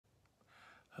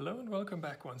Hello and welcome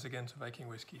back once again to Viking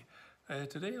Whiskey.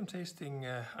 Today I'm tasting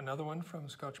another one from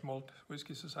Scotch Malt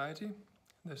Whisky Society.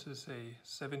 This is a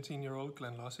 17-year-old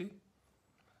Glenlossie.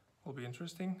 Will be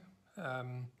interesting.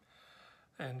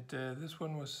 This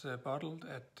one was bottled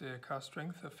at cask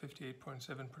strength of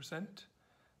 58.7%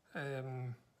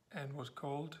 and was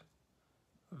called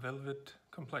Velvet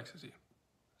Complexity.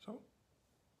 So,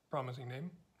 promising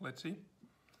name. Let's see.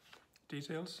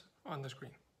 Details on the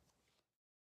screen.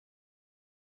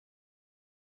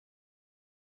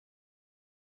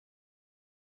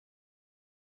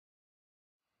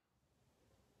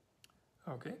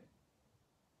 Okay,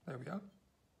 there we are.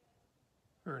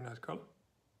 Very nice color.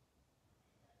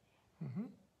 Let's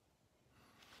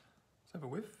have a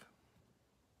whiff.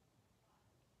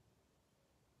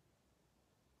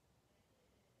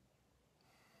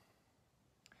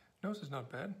 Nose is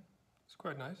not bad. It's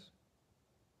quite nice.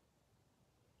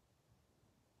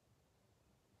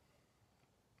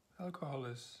 Alcohol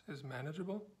is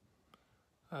manageable.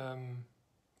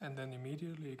 And then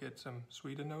immediately you get some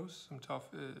sweeter nose, some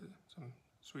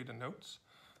sweeter notes,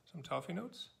 some toffee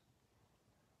notes.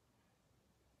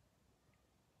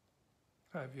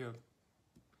 Have your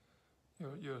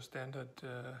standard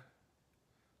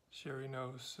sherry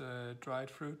nose, dried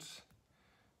fruits.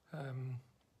 And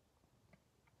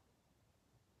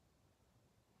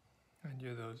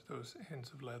you those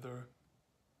hints of leather,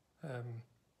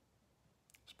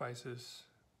 spices,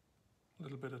 a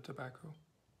little bit of tobacco.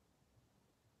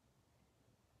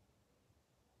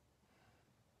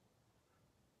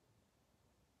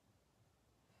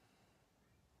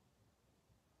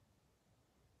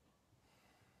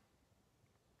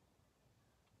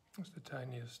 It's the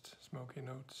tiniest smoky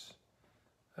notes.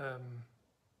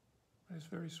 It's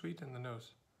very sweet in the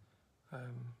nose.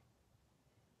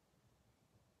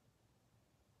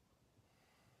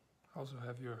 Also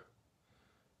have your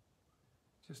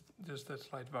just that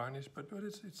slight varnish, but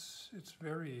it's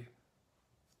very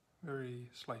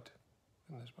slight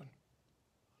in this one.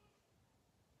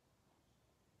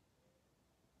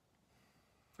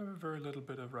 I have a very little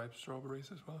bit of ripe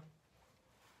strawberries as well.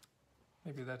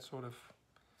 Maybe that sort of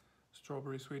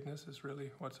strawberry sweetness is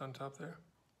really what's on top there.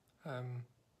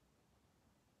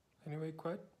 Anyway,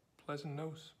 quite pleasant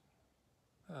nose.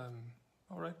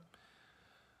 All right,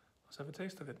 let's have a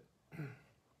taste of it.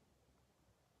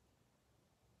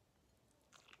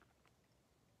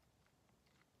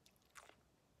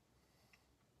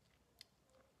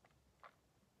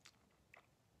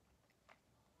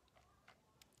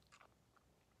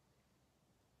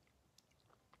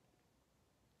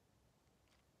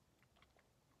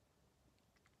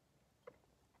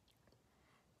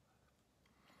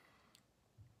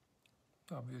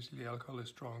 Obviously, the alcohol is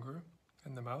stronger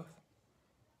in the mouth.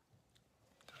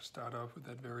 To start off with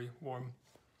that very warm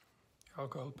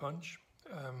alcohol punch,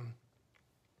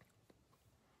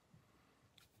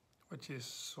 which is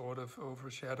sort of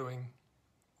overshadowing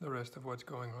the rest of what's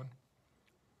going on.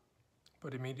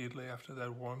 But immediately after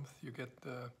that warmth, you get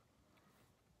the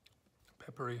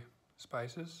peppery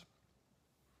spices.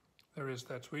 There is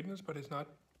that sweetness, but it's not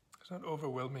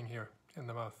overwhelming here in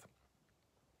the mouth.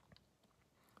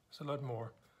 There's a lot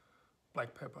more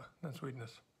black pepper than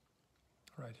sweetness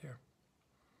right here.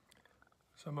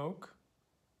 Some oak,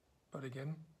 but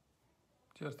again,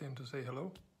 just in to say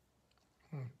hello.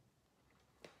 It's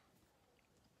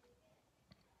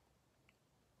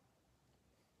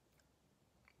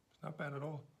not bad at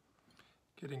all.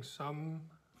 Getting some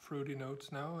fruity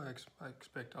notes now. I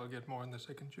expect I'll get more in the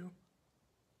second chew.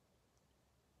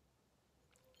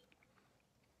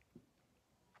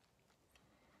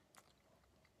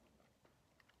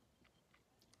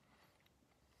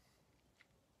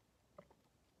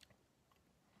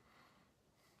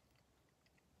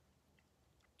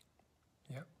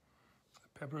 Yeah, the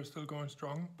pepper is still going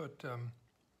strong, but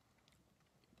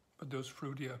those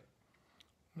fruitier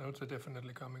notes are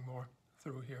definitely coming more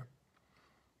through here.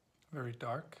 Very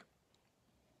dark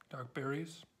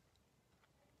berries.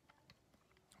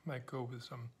 Might go with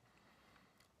some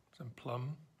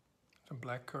plum, some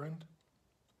blackcurrant.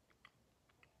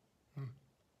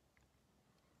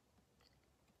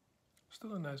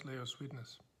 Still a nice layer of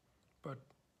sweetness, but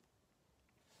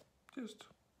just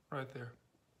right there.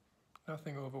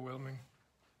 Nothing overwhelming.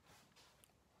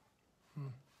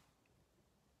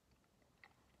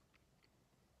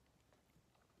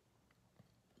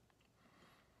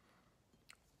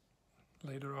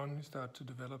 Later on, you start to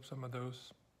develop some of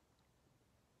those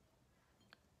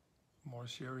more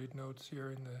sherried notes here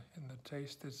in the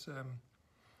taste. It's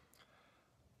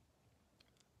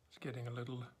getting a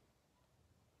little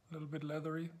bit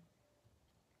leathery.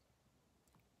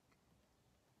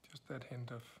 Just that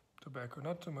hint of tobacco.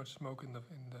 Not so much smoke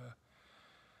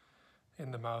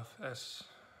in the mouth as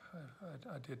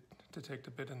I did detect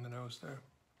a bit in the nose there.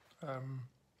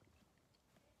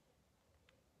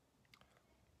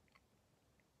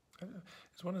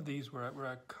 It's one of these where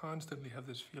I constantly have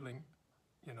this feeling,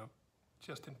 you know,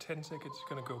 just in 10 seconds it's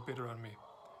going to go bitter on me.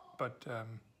 But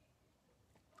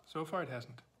so far it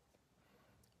hasn't.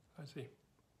 Let's see.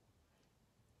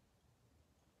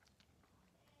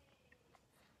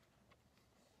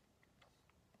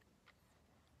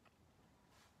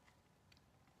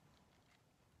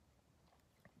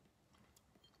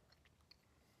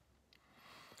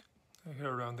 Here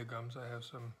around the gums I have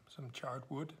some charred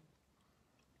wood.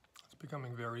 It's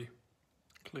becoming very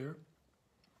clear,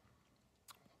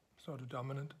 sort of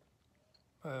dominant.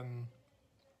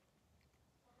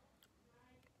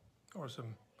 Or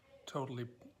some totally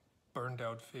burned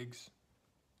out figs.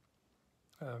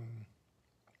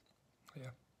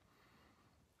 Yeah.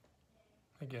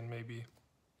 Again, maybe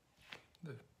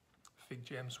the fig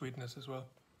jam sweetness as well.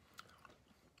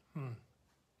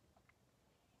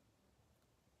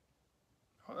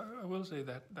 I will say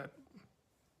that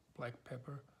black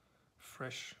pepper,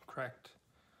 fresh cracked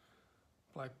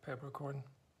black peppercorn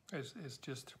is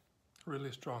just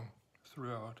really strong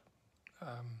throughout.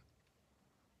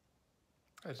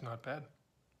 It's not bad.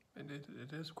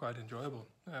 It is quite enjoyable.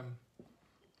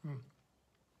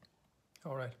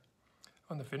 All right,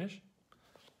 on the finish.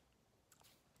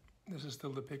 This is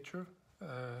still the picture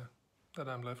that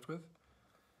I'm left with.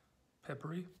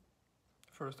 Peppery,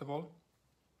 first of all.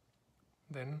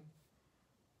 Then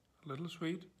a little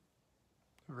sweet,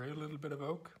 very little bit of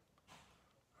oak,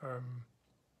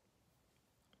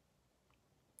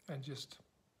 and just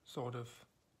sort of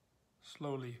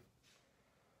slowly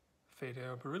fade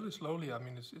out. But really slowly, I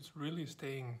mean, it's really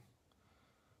staying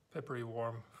peppery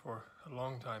warm for a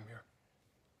long time here.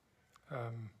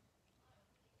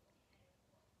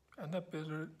 And that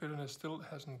bitterness still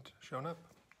hasn't shown up,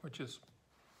 which is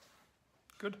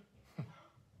good.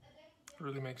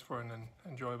 Really makes for an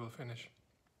enjoyable finish.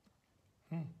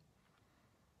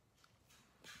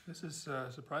 This is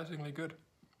surprisingly good.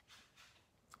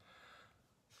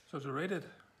 So to rate it,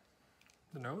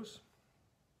 the nose.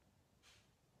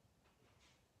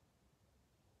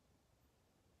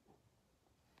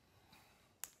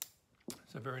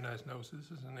 It's a very nice nose. This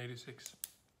is an 86.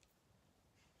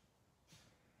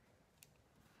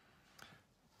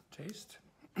 Taste.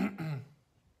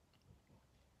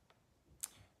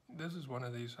 This is one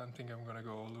of these, I think I'm going to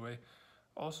go all the way.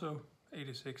 Also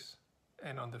 86,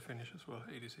 and on the finish as well,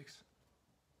 86.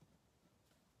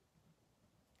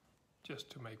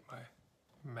 Just to make my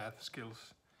math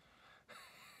skills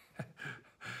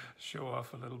show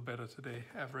off a little better today.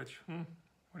 Average, what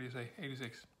do you say,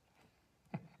 86?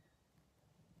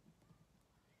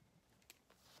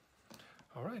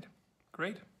 All right,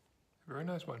 great. Very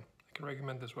nice one. I can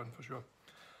recommend this one for sure.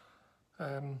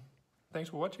 Thanks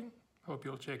for watching. Hope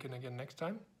you'll check in again next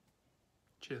time.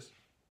 Cheers.